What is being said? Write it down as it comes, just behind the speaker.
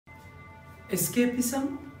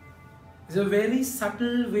Escapism is a very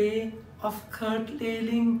subtle way of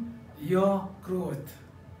curtailing your growth.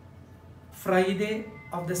 Friday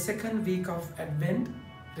of the second week of Advent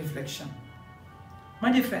reflection.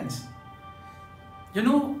 My dear friends, you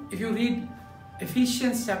know, if you read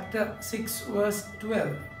Ephesians chapter 6 verse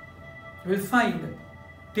 12, you will find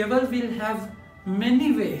devil will have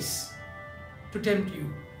many ways to tempt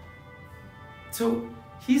you. So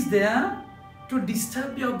he's there to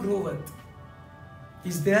disturb your growth.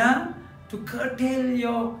 He's there to curtail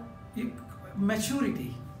your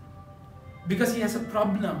maturity because he has a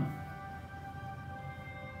problem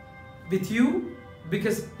with you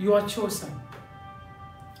because you are chosen.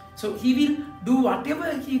 So he will do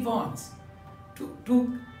whatever he wants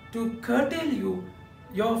to curtail you,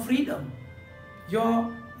 your freedom,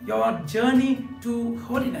 your journey to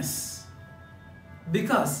holiness,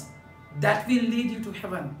 because that will lead you to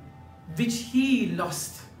heaven, which he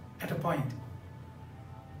lost at a point.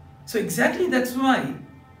 So exactly that's why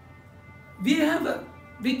we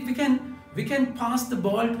can pass the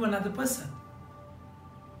ball to another person.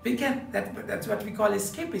 That's what we call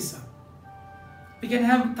escapism. We can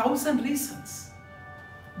have 1,000 reasons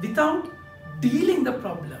without dealing the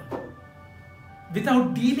problem,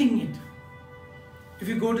 without dealing it. If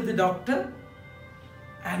you go to the doctor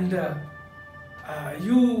and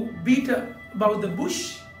you beat about the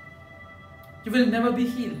bush, you will never be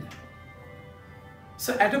healed.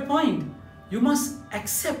 So at a point, you must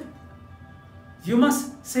accept. You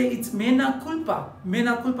must say it's mea culpa, mea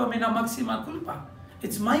maxima culpa.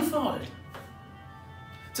 It's my fault.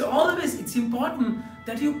 So always it's important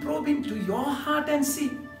that you probe into your heart and see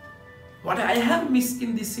what I have missed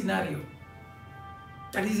in this scenario.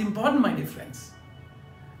 That is important, my dear friends.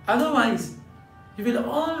 Otherwise, you will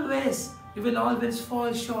always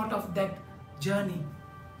fall short of that journey.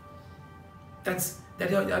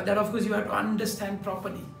 That of course you have to understand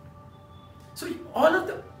properly. So all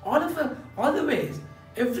the ways,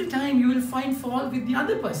 every time you will find fault with the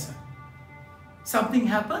other person. Something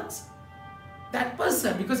happens, that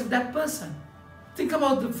person, because of that person. Think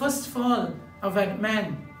about the first fall of that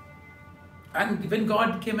man. And when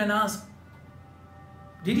God came and asked,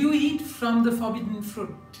 did you eat from the forbidden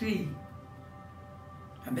fruit tree?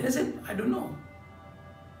 And they said, I don't know.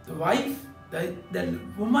 The wife, the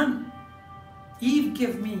woman, Eve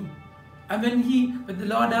gave me. And when the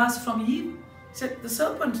Lord asked from Eve, he said, the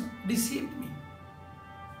serpent deceived me.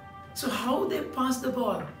 So how they passed the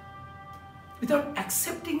ball without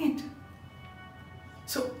accepting it?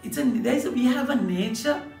 So we have a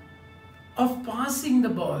nature of passing the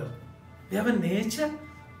ball. We have a nature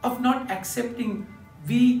of not accepting.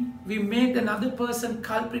 We made another person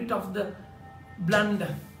culprit of the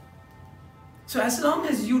blunder. So as long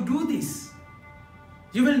as you do this,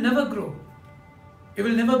 you will never grow. You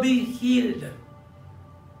will never be healed.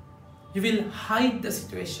 You will hide the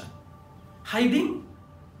situation. Hiding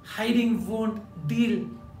won't deal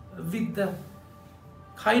with the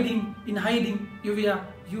hiding. In hiding, you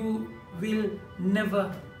will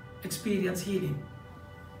never experience healing.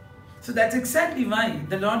 So that's exactly why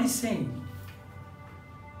the Lord is saying,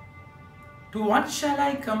 to what shall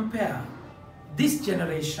I compare this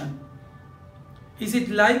generation? Is it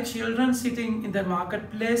like children sitting in the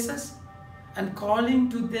marketplaces and calling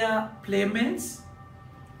to their playmates,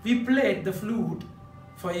 we played the flute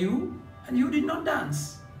for you and you did not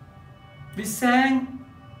dance. We sang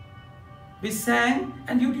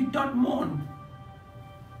and you did not mourn.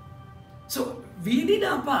 So we did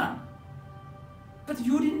our part, but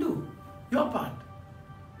you didn't do your part.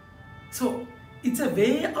 So it's a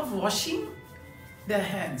way of washing their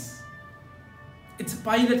hands. It's a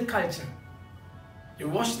pilot culture. You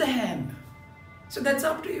wash the hand. So that's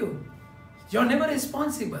up to you. You're never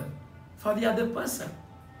responsible for the other person.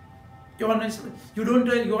 You are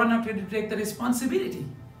not ready to take the responsibility.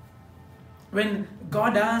 When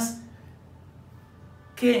God asked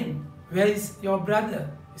Cain, where is your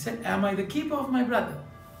brother? He said, am I the keeper of my brother?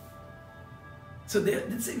 So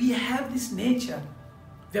we have this nature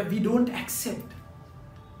where we don't accept.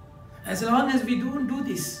 As long as we don't do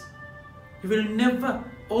this, you will never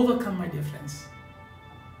overcome, my dear friends.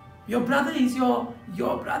 Your brother is your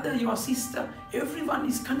brother, your sister. Everyone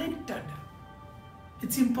is connected.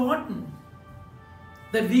 It's important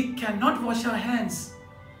that we cannot wash our hands.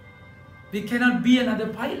 We cannot be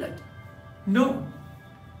another pilot. No.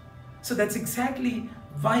 So that's exactly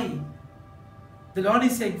why the Lord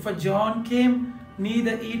is saying, for John came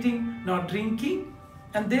neither eating nor drinking,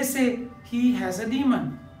 and they say he has a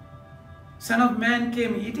demon. Son of Man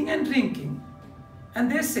came eating and drinking,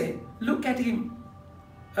 and they say, look at him,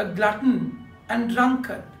 a glutton and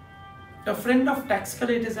drunkard, a friend of tax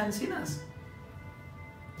collectors and sinners.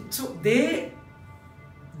 So they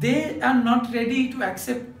are not ready to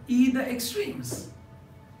accept either extremes.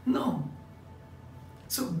 No.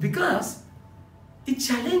 So because it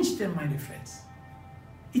challenged them, my dear friends.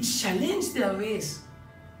 It challenged their ways.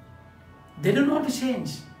 They don't want to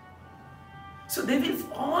change. So they will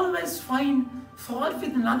always find fault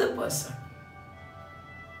with another person.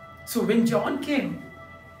 So when John came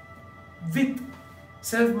with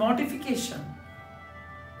self-mortification,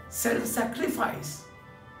 self-sacrifice,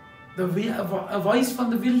 a voice from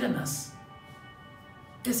the wilderness,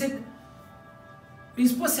 they said,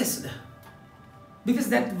 he's possessed. Because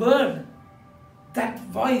that word, that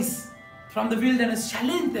voice from the wilderness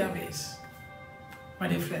challenged their ways, my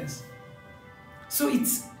dear friends. So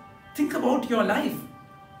think about your life.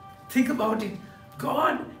 Think about it.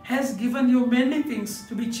 God has given you many things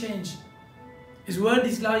to be changed. His word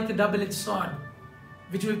is like a double-edged sword,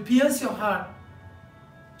 which will pierce your heart,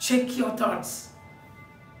 check your thoughts.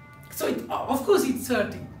 So of course it's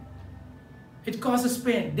hurting. It causes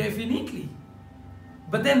pain, definitely.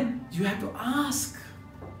 But then you have to ask.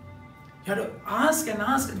 You have to ask and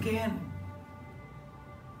ask again.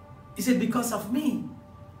 Is it because of me?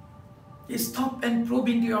 You stop and probe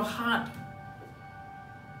into your heart.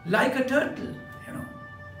 Like a turtle,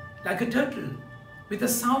 like a turtle. With a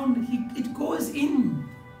sound, it goes in.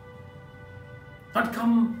 Not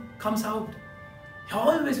comes out.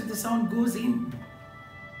 Always with the sound goes in.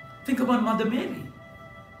 Think about Mother Mary.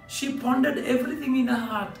 She pondered everything in her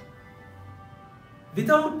heart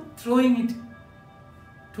without throwing it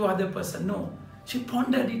to other person. No, she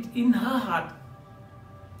pondered it in her heart.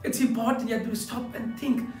 It's important that you stop and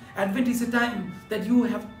think. Advent is a time that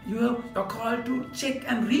you're called to check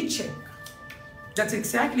and recheck. That's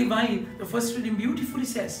exactly why the first reading beautifully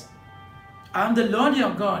says, I am the Lord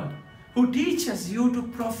your God, who teaches you to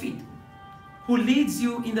profit, who leads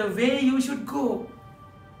you in the way you should go.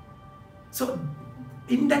 So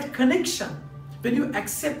in that connection, when you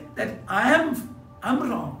accept that I'm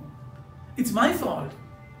wrong, it's my fault,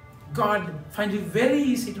 God finds it very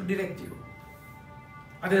easy to direct you.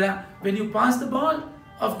 Other than when you pass the ball,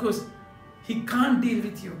 of course, He can't deal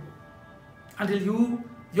with you until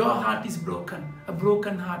your heart is broken. A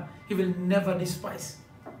broken heart, He will never despise.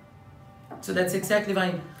 So that's exactly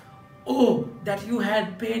why, oh, that you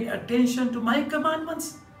had paid attention to my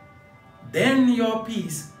commandments, then your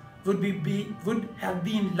peace would have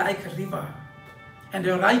been like a river, and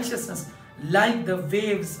your righteousness like the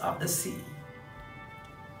waves of the sea.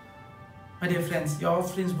 My dear friends, your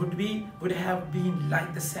offerings would have been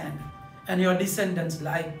like the sand, and your descendants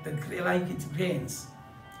like its grains.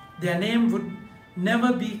 Their name would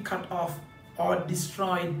never be cut off or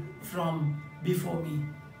destroyed from before me.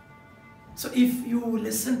 So if you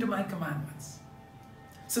listen to my commandments,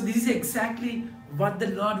 so this is exactly what the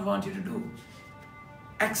Lord wants you to do.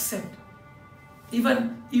 Accept.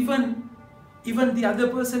 Even the other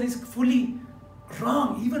person is fully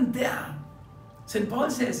wrong, even there. St. Paul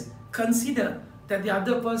says, consider that the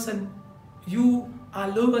other person, you are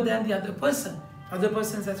lower than the other person. Other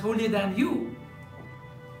person is holier than you.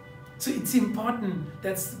 So it's important.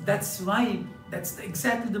 That's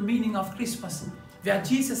exactly the meaning of Christmas, where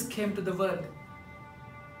Jesus came to the world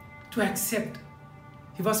to accept.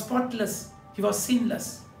 He was spotless. He was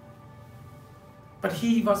sinless. But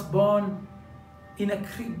He was born in a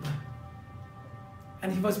crib.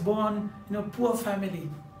 And He was born in a poor family.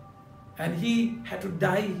 And He had to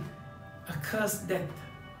die a cursed death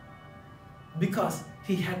because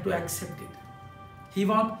He had to accept it. He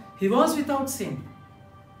was without sin.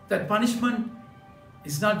 That punishment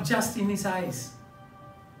is not just in His eyes,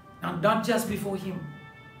 not just before Him.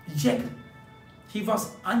 Yet He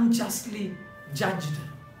was unjustly judged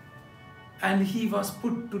and He was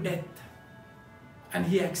put to death, and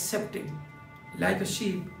He accepted like a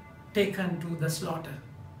sheep taken to the slaughter.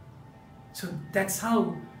 So that's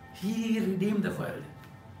how He redeemed the world.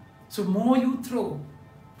 So more you throw,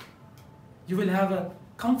 you will have a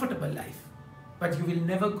comfortable life, but you will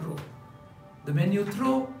never grow. The when you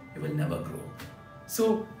throw, you will never grow.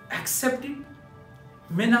 So accept it.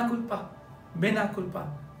 Mea culpa, mea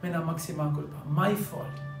maxima culpa. My fault.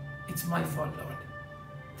 It's my fault, Lord.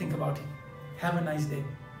 Think about it. Have a nice day.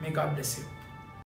 May God bless you.